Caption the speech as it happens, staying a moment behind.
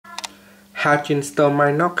How to install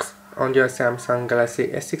My Knox on your Samsung Galaxy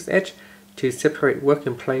S6 Edge to separate work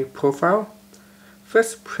and play profile.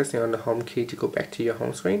 First, pressing on the home key to go back to your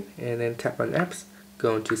home screen, and then tap on apps,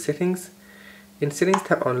 go into settings. In settings,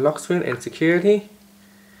 tap on lock screen and security.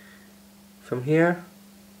 From here,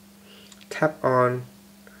 tap on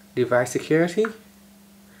device security,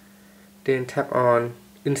 then tap on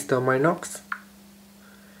install My Knox,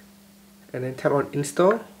 and then tap on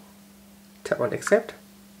install, tap on accept.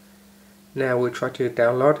 Now we'll try to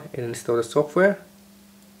download and install the software.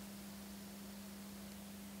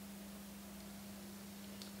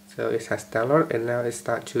 So it has downloaded and now it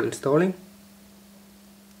starts to installing.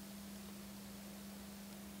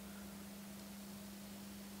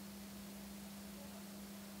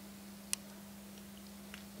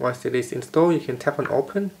 Once it is installed, you can tap on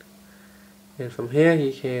open, and from here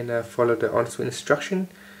you can follow the on-screen instruction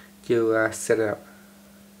to set it up.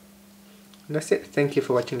 And that's it. Thank you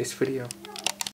for watching this video.